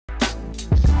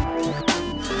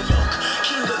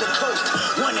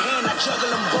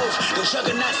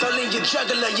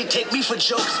juggler, you take me for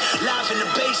jokes. Live in the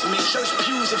basement, church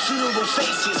pews and funeral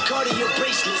faces. Cartier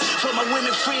bracelets, for my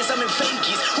women friends, I'm in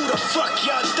Vegas. Who the fuck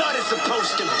y'all thought it's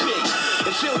supposed to be?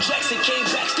 If Phil Jackson came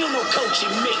back, still no coaching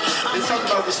me. Let's talk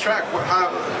about this track.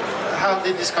 How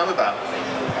did this come about?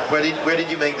 Where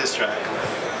did you make this track?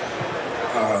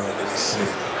 Let's see.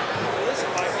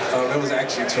 It was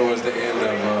actually towards the end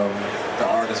of the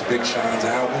artist Big Sean's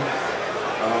album.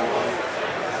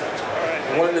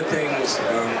 One of the things,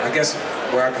 I guess,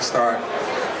 where I can start,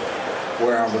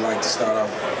 where I would like to start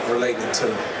off relating to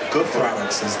good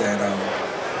products is that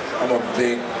I'm a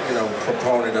big,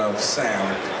 proponent of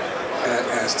sound.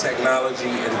 As technology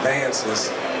advances,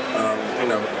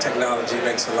 technology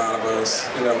makes a lot of us,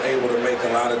 able to make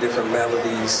a lot of different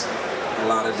melodies, a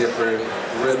lot of different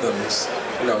rhythms.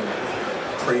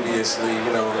 Previously,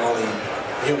 only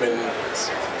humans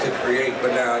could create,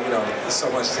 but now, there's so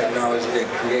much technology that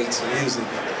creates music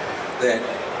that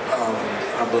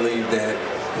I believe that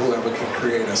whoever can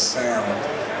create a sound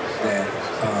that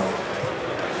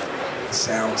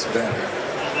sounds better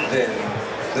than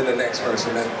the next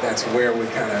person, that's where we're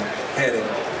kind of headed.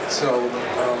 So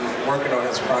working on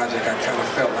this project, I kind of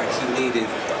felt like he needed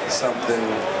something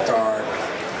dark,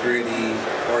 gritty,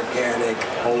 organic,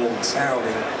 old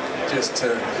sounding, just to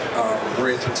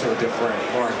bridge into a different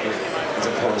market as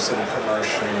opposed to the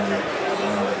commercial,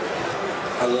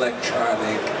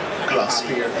 electronic,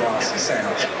 glossy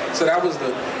sound. So that was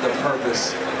the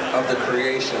purpose of the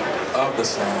creation of the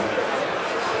song.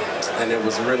 And it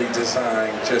was really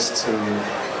designed just to,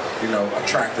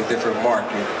 attract a different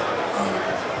market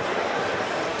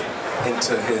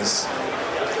into his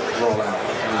rollout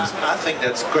of music. I think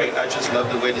that's great. I just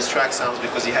love the way this track sounds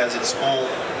because it has its own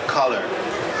color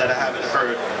that I haven't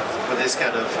heard for this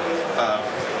kind of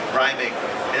rhyming.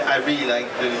 I really like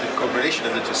the combination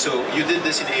of the two. So you did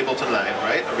this in Ableton Live,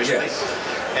 right, originally?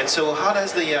 Yes. And so how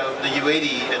does the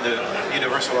U80 and the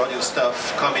Universal Audio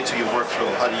stuff come into your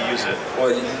workflow? How do you use it?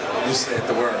 Well, you said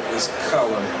the word, it's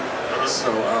color.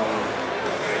 So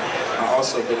I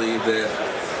also believe that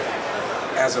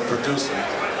as a producer,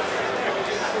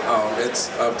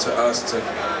 it's up to us to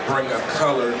bring a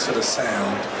color to the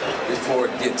sound before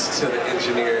it gets to the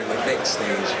engineer in the mix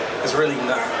stage. It's really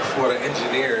not for the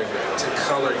engineer to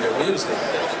color your music.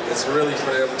 It's really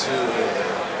for them to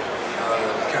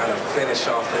kind of finish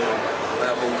off in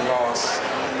level gloss,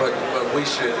 but we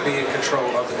should be in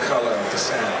control of the color of the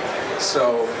sound.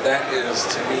 So that is,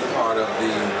 to me, part of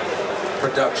the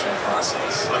production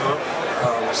process.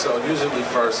 So usually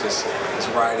first is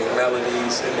writing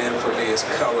melodies, and then for me it's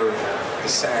color the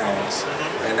sounds,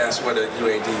 and that's where the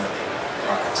UAD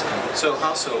products come. So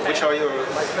how so? Which are your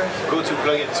go-to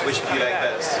plugins? Which do you like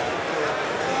best?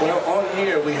 Well, on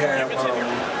here we have a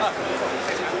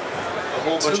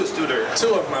whole bunch of Studer.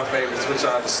 Two of my favorites, which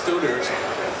are the Studers.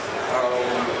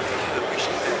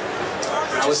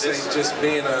 I would say just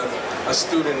being a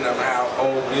student of how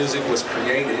old music was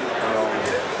created,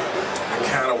 I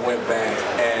kind of went back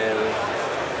and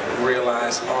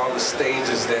realized all the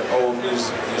stages that old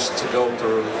music used to go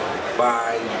through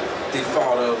by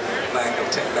default of lack of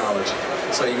technology.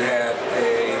 So you had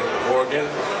a organ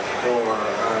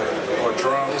or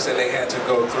drums, and they had to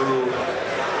go through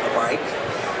a mic,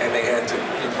 and they had to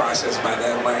be processed by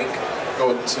that mic,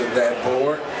 go to that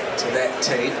board, to that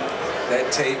tape.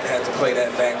 That tape had to play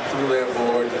that back through that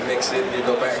board and mix it, and you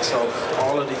go back. So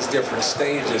all of these different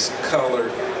stages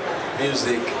colored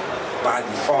music by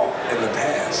default in the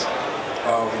past.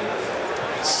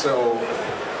 So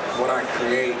when I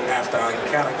create, after I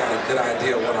kind of got a good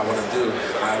idea of what I want to do,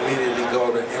 I immediately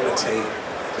go to imitate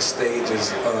the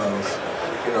stages of,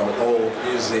 old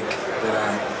music that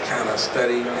I kind of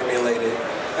studied, emulated.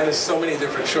 And there's so many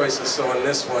different choices. So in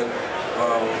this one,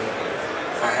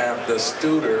 I have the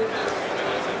Studer,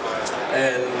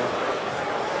 and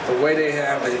the way they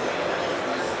have it,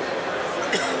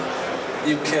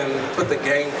 you can put the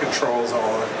gain controls on.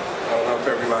 I don't know if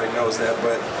everybody knows that,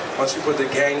 but once you put the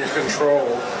gain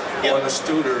control on the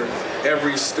Studer,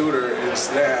 every Studer is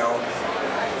now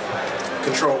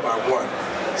controlled by one.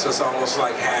 So it's almost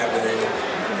like having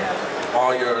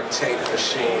all your tape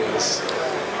machines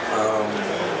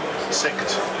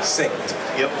synced.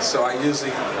 Yep. So I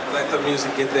usually let the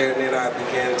music get there, and then I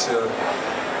begin to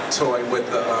toy with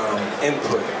the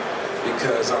input,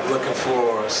 because I'm looking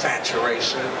for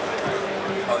saturation,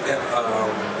 or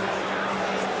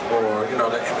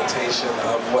the imitation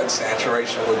of what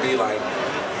saturation would be like,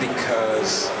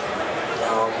 because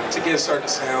to get certain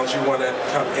sounds, you want to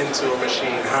come into a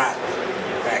machine hot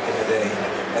back in the day,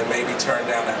 and maybe turn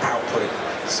down the output.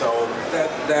 So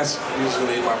that's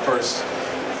usually my first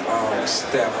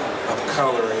step of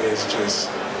coloring, is just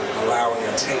allowing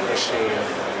a tape machine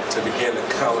to begin to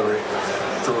color it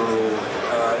through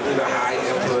high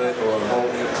input or low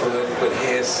input with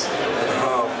hiss and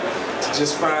hum, to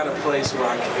just find a place where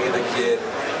I can either get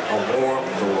a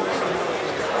warmth or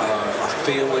a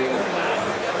feeling,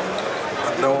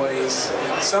 a noise,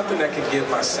 something that can give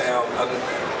my sound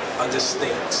a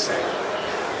distinct sound.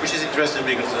 Which is interesting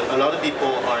because a lot of people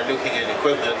are looking at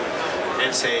equipment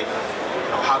and say,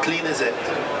 how clean is it?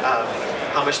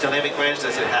 How much dynamic range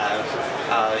does it have?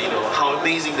 How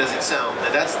amazing does it sound?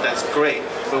 And that's great.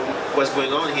 But what's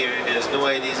going on here is No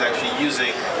ID is actually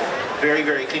using very,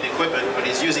 very clean equipment, but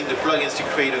he's using the plugins to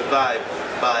create a vibe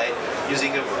by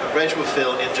using a retro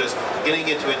fill and just getting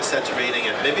into it and saturating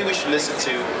it. Maybe we should listen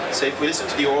to, say, if we listen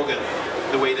to the organ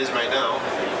the way it is right now.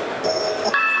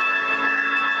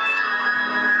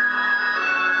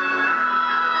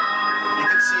 You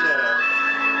can see that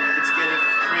it's getting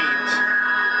creamed.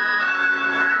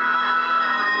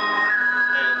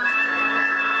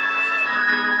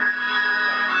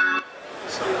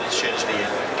 So let's change the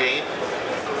gain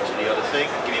to the other thing.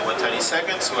 Give me 1 tiny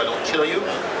second so I don't kill you.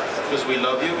 Because we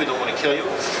love you, we don't want to kill you.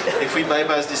 If we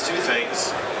bypass these two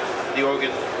things, the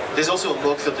organ, there's also a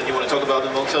Moog filter. You want to talk about the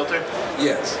Moog filter?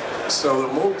 Yes. So the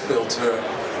Moog filter,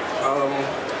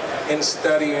 in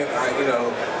studying, I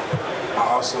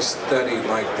also studied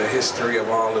like the history of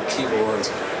all the keyboards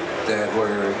that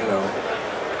were,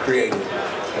 created.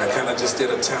 And I kind of just did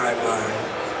a timeline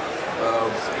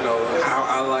of, how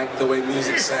I like the way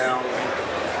music sound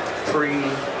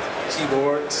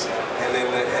pre-keyboards, and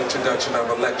then the introduction of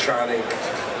electronic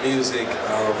music,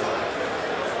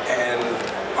 and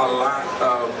a lot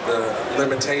of the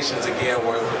limitations again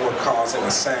were causing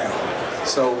a sound.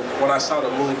 So when I saw the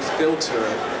Moog filter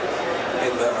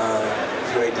in the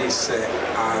UAD set,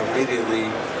 I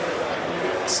immediately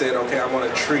said, okay, I want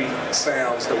to treat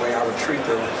sounds the way I would treat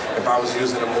them if I was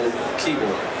using a Moog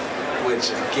keyboard, which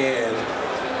again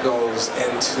goes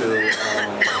into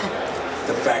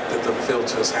the fact that the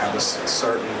filters have a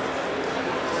certain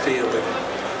feeling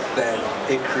that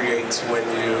it creates when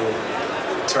you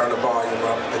turn the volume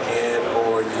up again,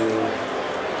 or you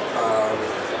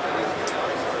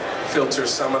filter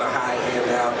some of the high end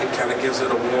out. It kind of gives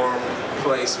it a warm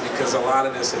place, because a lot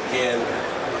of this, again,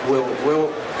 we'll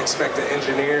expect the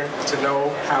engineer to know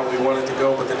how we want it to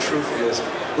go, but the truth is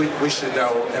we should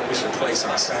know, and we should place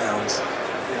our sounds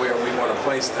where we want to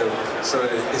place them so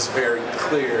that it's very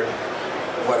clear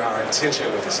what our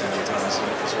intention with the sound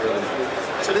is really.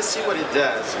 So let's see what it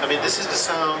does. I mean, this is the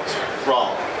sound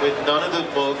raw, with none of the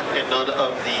Moog and none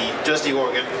of just the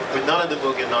organ, with none of the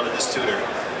Moog and none of the Studer.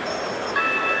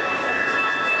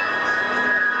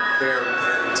 Very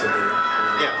bland to me.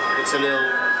 Yeah, it's a little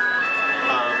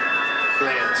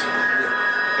bland. Yeah.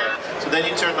 Okay. So then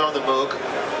you turn on the Moog,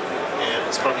 and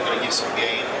it's probably going to give some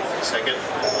gain in a second.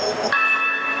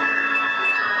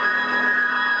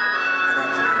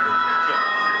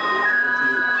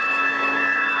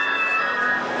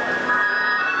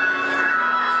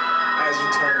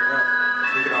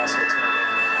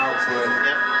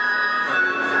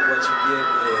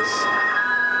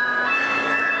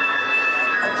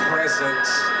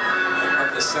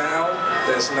 Of the sound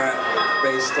that's not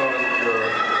based on your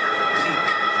peak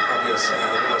of your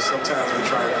sound. Sometimes we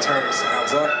try to turn the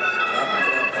sounds up,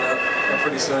 and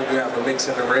pretty soon you have a mix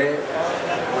in the red.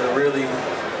 When really,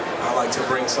 I like to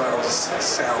bring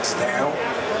sounds down.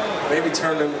 Maybe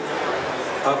turn them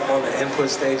up on the input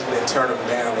stage and then turn them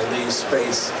down and leave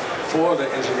space for the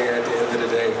engineer at the end of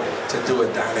the day to do a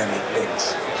dynamic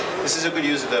mix. This is a good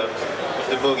use of the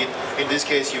Moog. In this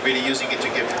case, you're really using it to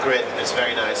give grit. It's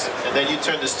very nice. And then you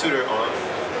turn the Studer on.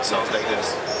 It sounds like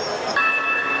this.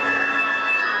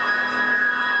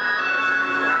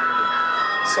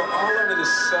 So all of it is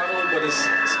subtle, but it's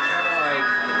kind of like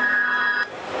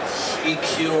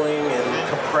EQing and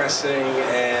compressing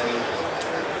and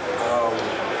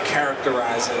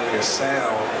characterizing your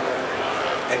sound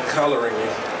and coloring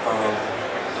it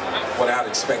without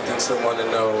expecting someone to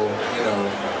know,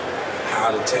 how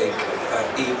to take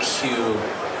EQ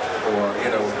or,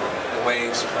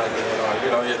 waves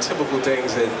plugin, or, your typical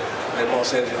things that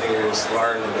most engineers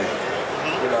learn today.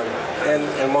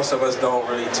 And most of us don't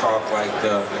really talk like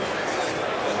the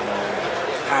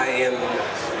high-end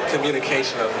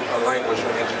communication of a language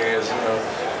with engineers,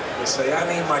 We say, I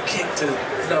need my kick to,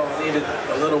 I need it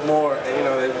a little more,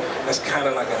 and that's kind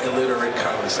of like an illiterate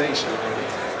conversation.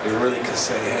 You really could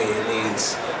say, hey, it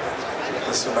needs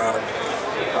this amount of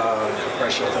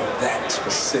compression from that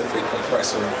specific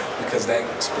compressor, because that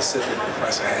specific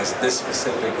compressor has this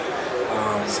specific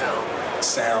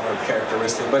sound or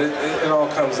characteristic. But it all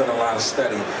comes in a lot of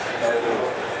study,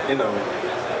 and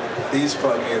these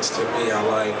plugins to me are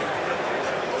like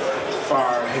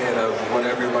far ahead of what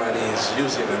everybody is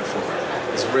using them for.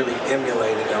 It's really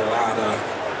emulating a lot of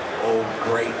old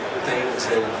great things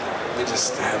that we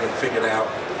just haven't figured out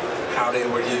how they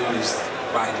were used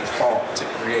by default to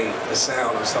create the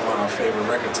sound of some of our favorite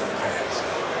records in the past.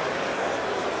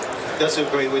 That's a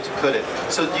great way to put it.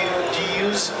 So do you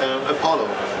use Apollo?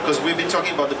 Because we've been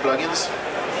talking about the plugins,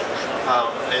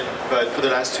 but for the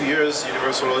last 2 years,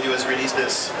 Universal Audio has released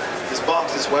this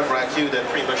box, this web rack U that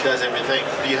pretty much does everything.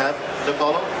 Do you have an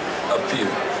Apollo? A few.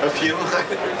 A few?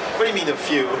 What do you mean a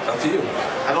few? A few.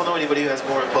 I don't know anybody who has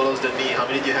more Apollos than me. How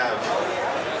many do you have?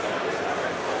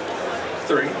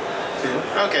 3.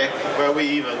 Okay, well, we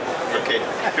even. Okay,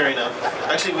 fair enough.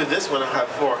 Actually, with this one, I have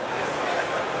 4.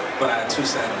 But I have 2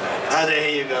 satellites. Ah, there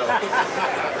you go.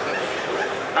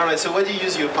 All right, so what do you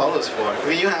use your Apollos for? I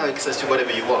mean, you have access to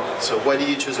whatever you want, so why did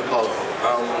you choose Apollo?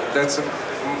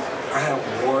 I have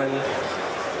one.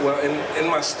 Well, in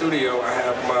my studio, I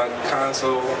have my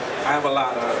console. I have a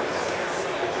lot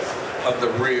of the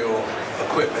real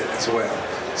equipment as well.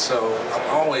 So I'm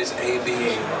always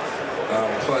ABing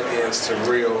plugins to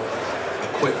real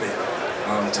equipment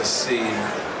to see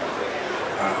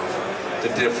the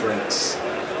difference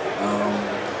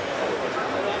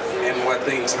and what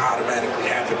things automatically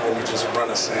happen when you just run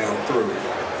a sound through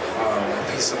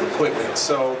a piece of equipment.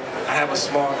 So I have a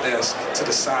small desk to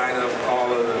the side of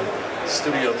all of the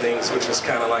studio things, which is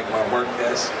kind of like my work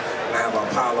desk. And I have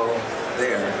Apollo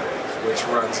there, which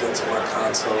runs into my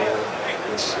console.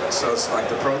 So it's like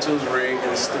the Pro Tools rig in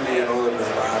the studio in the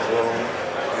live room.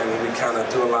 And we kind of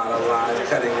do a lot of live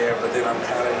cutting there, but then I'm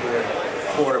kind of here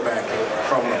quarterbacking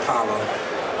from Apollo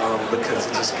because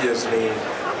it just gives me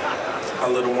a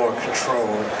little more control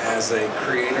as a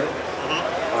creator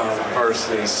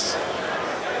versus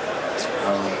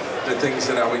the things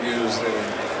that I would use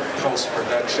in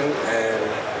post-production and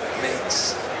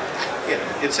mix. Yeah,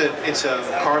 it's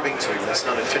a carving tool. It's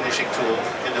not a finishing tool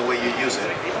in the way you use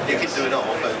it. You can do it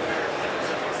all, but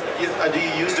do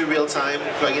you use the real-time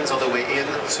plugins on the way in?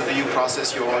 So do you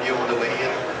process your audio on the way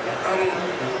in?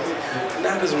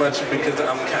 Not as much because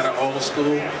I'm kind of old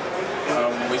school,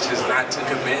 which is not to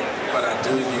commit, but I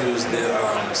do use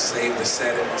the save the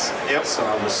settings. Yep. So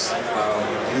I was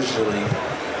usually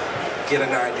get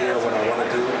an idea of what I want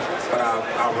to do, but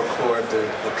I'll record the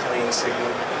clean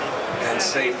signal and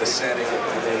save the setting,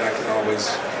 and then I can always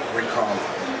recall it.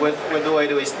 What No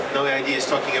Idea is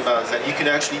talking about is that you can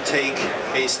actually take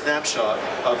a snapshot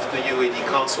of the UAD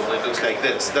console. It looks like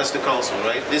this. That's the console,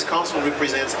 right? This console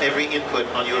represents every input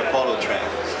on your Apollo track.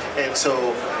 And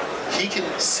so he can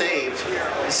save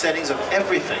the settings of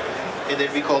everything and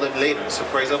then recall them later. So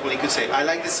for example, he could say, I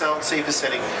like the sound, save the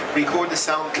setting, record the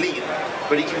sound clean,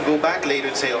 but he can go back later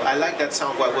and say, oh, I like that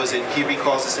sound, what was it? He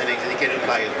recalls the settings and he can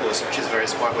apply it post, which is a very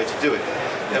smart way to do it.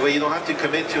 That way you don't have to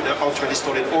commit to the ultra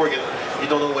distorted organ. You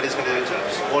don't know what it's going to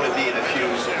want to be in a few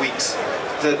weeks.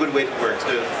 It's a good way to work.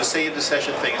 The save the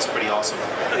session thing is pretty awesome.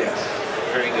 Yeah.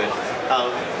 Very good.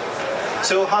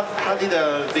 So how did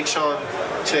Big Sean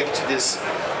check to this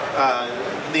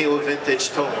neo-vintage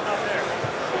tone?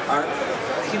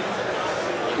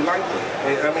 He liked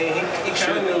it. I mean, he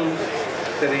kind of knew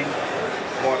that he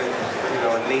wanted,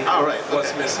 a need. All right.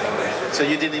 What's okay. missing there. So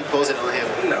you didn't impose it on him?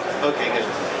 No. Okay, good.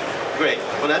 Great.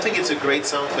 Well, I think it's a great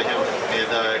sound for him,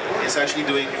 and it's actually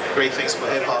doing great things for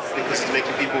hip-hop because it's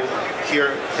making people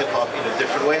hear hip-hop in a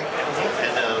different way,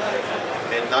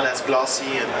 and not as glossy,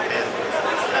 and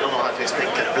I don't know how to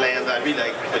explain, kind of bland. I really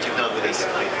like what you've done with this.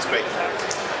 It's great.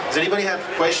 Does anybody have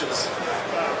questions?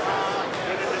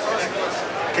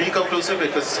 Can you come closer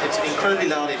because it's incredibly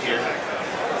loud in here?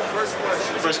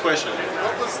 First question.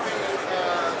 What was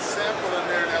the sample in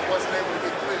there that wasn't able to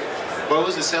get cleared? What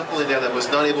was the sample in there that was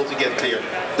not able to get cleared?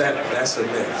 That's a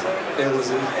myth. It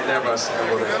was never a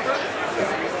sample that.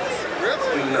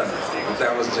 Really? No,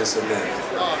 that was just a myth.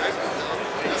 Oh, that's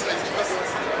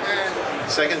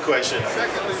and Second question.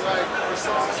 secondly, like for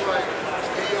songs like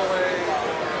DOA,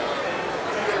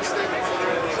 New York State of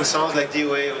Mind, It sounds like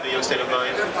DOA or New York State of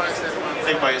Mind. Empire State of Mind,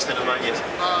 Empire State of Mind, yes.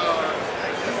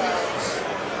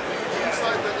 use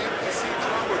like the MPC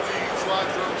drum or do you use live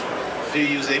drums? Do you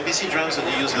use APC drums or do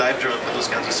you use live drum for those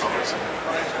kinds of songs?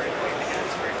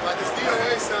 Like this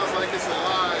DOA sounds like it's a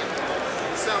live,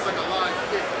 it sounds like a live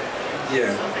kick.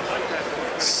 Yeah.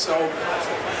 So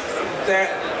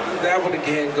that would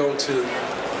again go to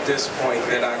this point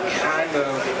that I kind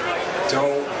of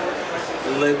don't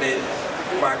limit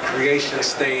my creation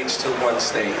stage to one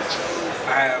stage.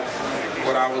 I have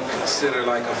what I would consider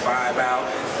like a vibe out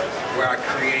where I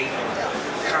create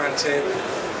content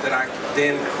that I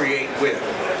then create with.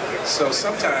 So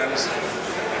sometimes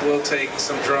we'll take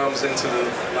some drums into the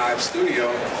live studio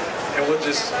and we'll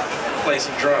just play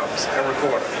some drums and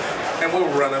record them. And we'll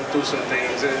run them through some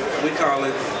things, and we call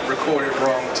it record it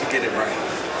wrong to get it right.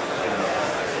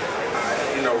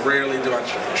 Rarely do I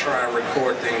try and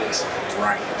record things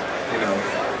right.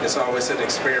 It's always an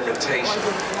experimentation.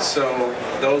 So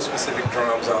those specific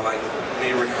drums are like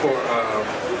me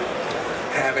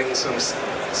having some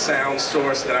sound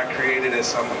source that I created at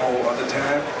some whole other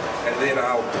time, and then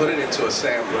I'll put it into a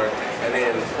sampler and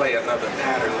then play another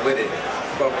pattern with it.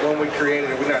 But when we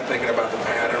created it, we're not thinking about the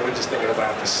pattern, we're just thinking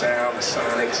about the sound, the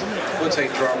sonics. We'll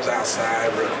take drums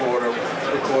outside,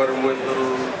 record them with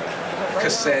little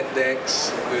cassette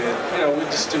decks. We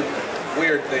just do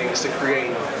weird things to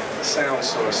create sound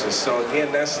sources. So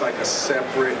again, that's like a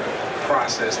separate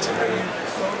process to me,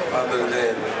 other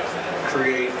than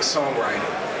create songwriting.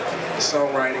 The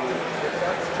songwriting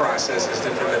process is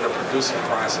different than the producing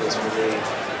process for me.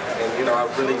 And I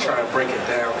really try and break it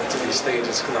down into these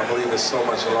stages because I believe there's so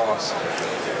much lost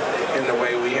in the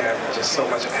way we have just so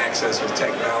much access with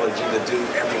technology to do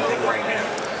everything right now.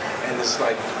 And it's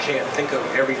like you can't think of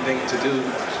everything to do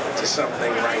to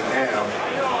something right now.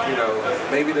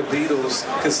 Maybe the Beatles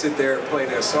could sit there and play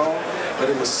their song, but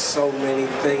it was so many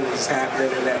things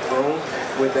happening in that room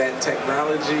with that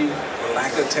technology, the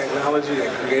lack of technology that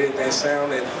created that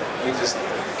sound, that we just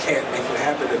can't make it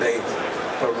happen today.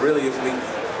 But really, if we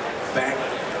back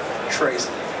trace,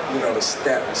 the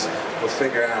steps, we'll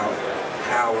figure out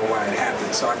how and why it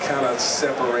happened. So I kind of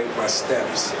separate my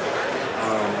steps.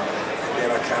 And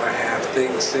then I kind of have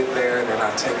things sit there, and then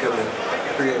I take them and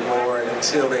create more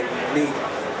until they meet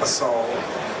a song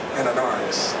and an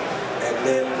artist. And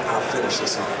then I'll finish the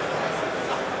song.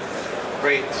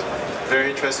 Great.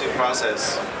 Very interesting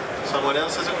process. Someone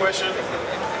else has a question?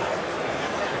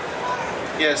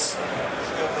 Yes.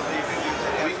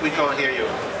 We can't hear you.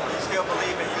 Still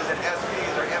believe in using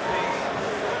SPs or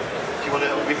MPs? Do you want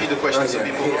to repeat the question so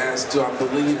people? He asked, do I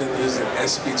believe in using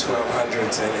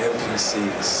SP1200s and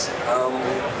MPCs?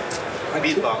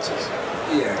 Beatboxes.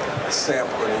 Yeah,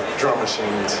 sampling drum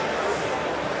machines.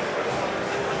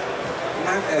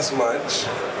 Not as much,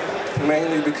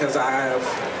 mainly because I have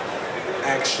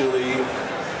actually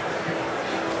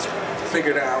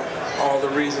figured out all the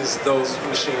reasons those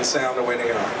machines sound the way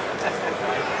they are.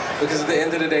 Because at the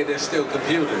end of the day, they're still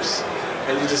computers,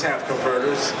 and you just have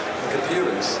converters and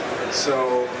computers.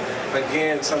 So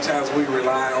again, sometimes we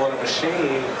rely on a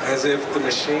machine as if the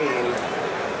machine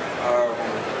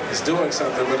is doing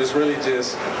something, but it's really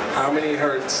just how many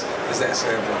hertz is that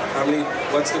sample?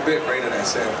 What's the bit rate of that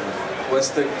sample? What's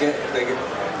the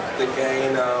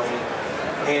gain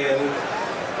in?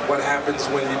 What happens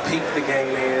when you peak the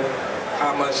gain in?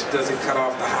 How much does it cut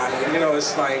off the high end?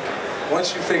 It's like,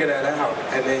 once you figure that out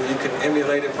and then you can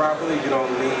emulate it properly, you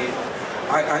don't need,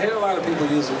 I hear a lot of people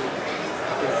using,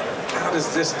 how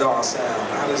does this DAW sound?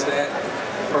 How does that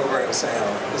program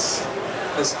sound?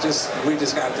 We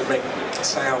just got to make it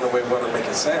sound the way we want to make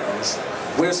it sound.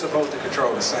 We're supposed to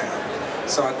control the sound.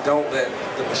 So I don't let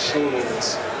the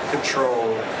machines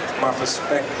control my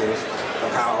perspective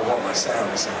of how I want my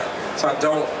sound to sound. So I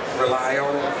don't rely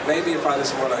on it. Maybe if I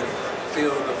just want to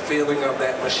feel the feeling of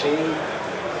that machine,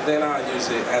 then I'll use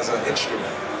it as an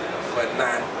instrument, but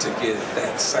not to get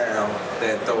that sound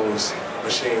that those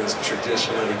machines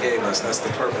traditionally gave us. That's the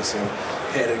purpose of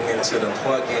heading into the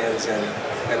plugins and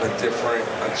the different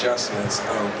adjustments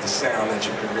of the sound that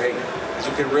you create. Because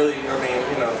you can really,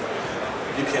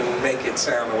 you can make it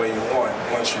sound the way you want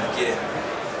once you get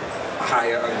a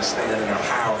higher understanding of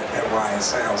how and why it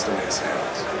sounds the way it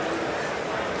sounds.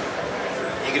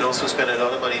 You can also spend a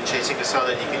lot of money chasing the sound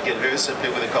that you can get very simply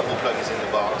with a couple plugins in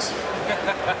the box.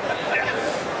 Yeah.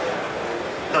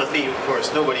 Not me, of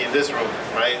course. Nobody in this room,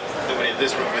 right? Nobody in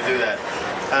this room would do that.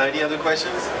 Any other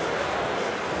questions?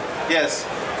 Yes.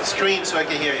 Stream so I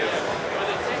can hear you.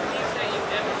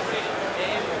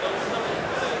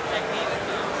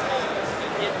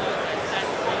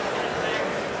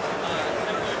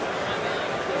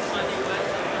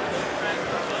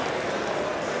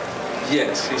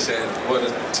 Yes, he said, what are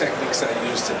the techniques I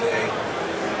use today?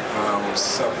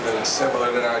 Something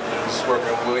similar that I use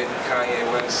working with Kanye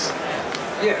West.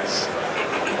 Yes.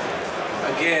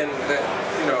 Again, that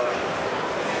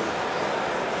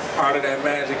part of that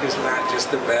magic is not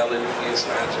just the melody, it's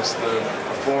not just the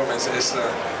performance, it's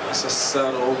a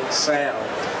subtle sound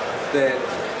that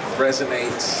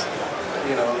resonates.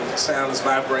 Sound is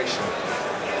vibration.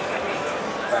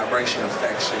 Vibration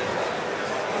affects you.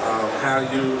 How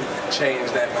you change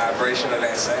that vibration of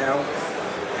that sound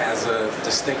has a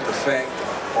distinct effect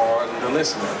on the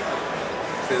listener,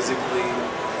 physically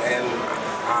and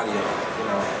audio,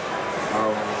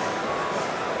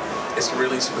 It's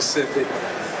really specific.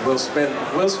 We'll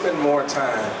spend more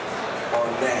time on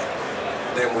that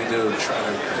than we do trying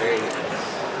to create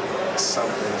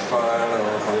something fun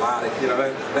or melodic. You know,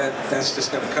 that's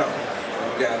just gonna come.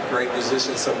 We've got great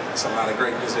musicians, it's a lot of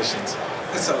great musicians.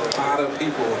 It's a lot of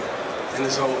people in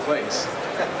this whole place.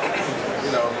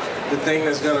 You know, the thing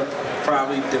that's gonna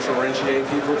probably differentiate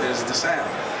people is the sound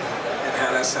and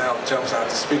how that sound jumps out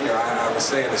the speaker. I was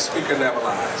saying the speaker never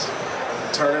lies.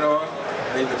 Turn it on,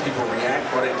 and either people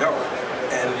react or they don't.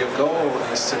 And your goal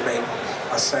is to make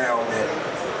a sound that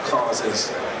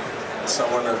causes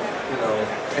someone to, you know,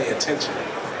 pay attention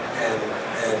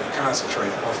and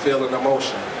concentrate or feel an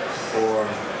emotion or,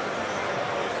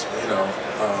 you know,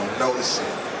 notice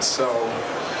it. So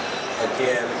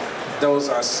again, those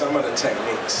are some of the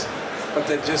techniques, but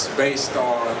they're just based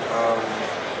on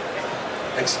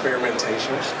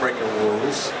experimentation, breaking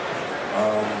rules,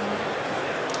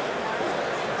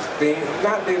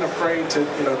 not being afraid to,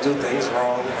 you know, do things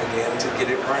wrong again to get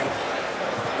it right.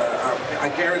 I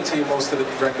guarantee most of the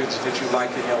records that you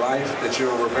like in your life that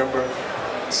you'll remember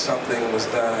something was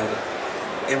done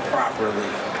improperly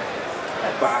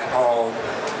by all,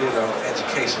 you know,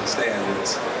 education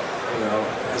standards. You know,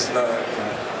 it's not,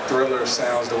 Thriller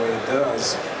sounds the way it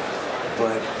does,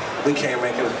 but we can't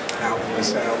make an album that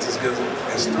sounds as good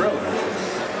as Thriller.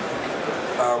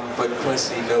 But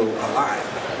Quincy knew a lot,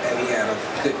 and he had a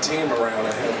good team around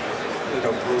him. You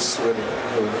know, Bruce with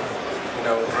you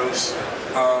know, Bruce.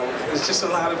 It's just a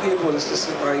lot of people. It's just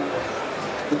like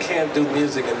we can't do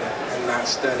music and not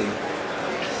study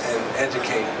and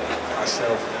educate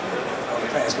ourselves on the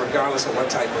past, regardless of what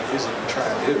type of music you try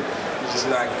to do. You're just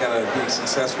not gonna be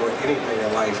successful in anything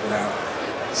in life without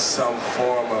some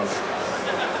form of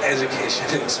education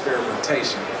and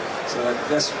experimentation. So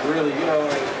that's really, you know,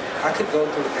 like I could go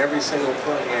through every single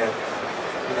plug-in.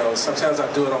 You know, sometimes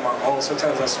I do it on my own.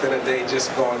 Sometimes I spend a day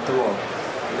just going through them.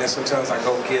 And then sometimes I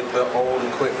go get the old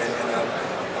equipment and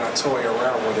I toy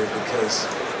around with it because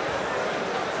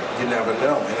you never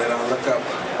know. And then I look up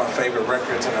my favorite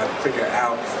records and I figure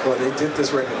out, well, they did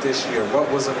this record this year. What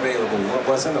was available? What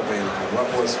wasn't available? What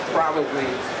was probably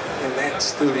in that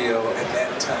studio at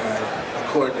that time,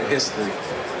 according to history.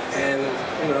 And,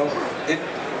 you know, it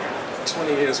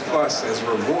 20 years plus has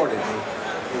rewarded me,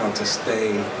 you know, to stay,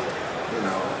 you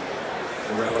know,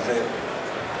 relevant,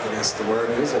 I guess the word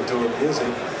is, and doing music.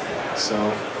 So,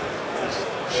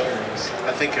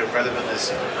 I think relevant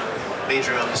is a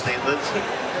major understatement.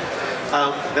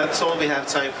 That's all we have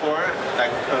time for.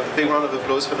 A big round of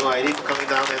applause for No ID for coming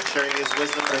down and sharing his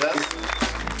wisdom with us.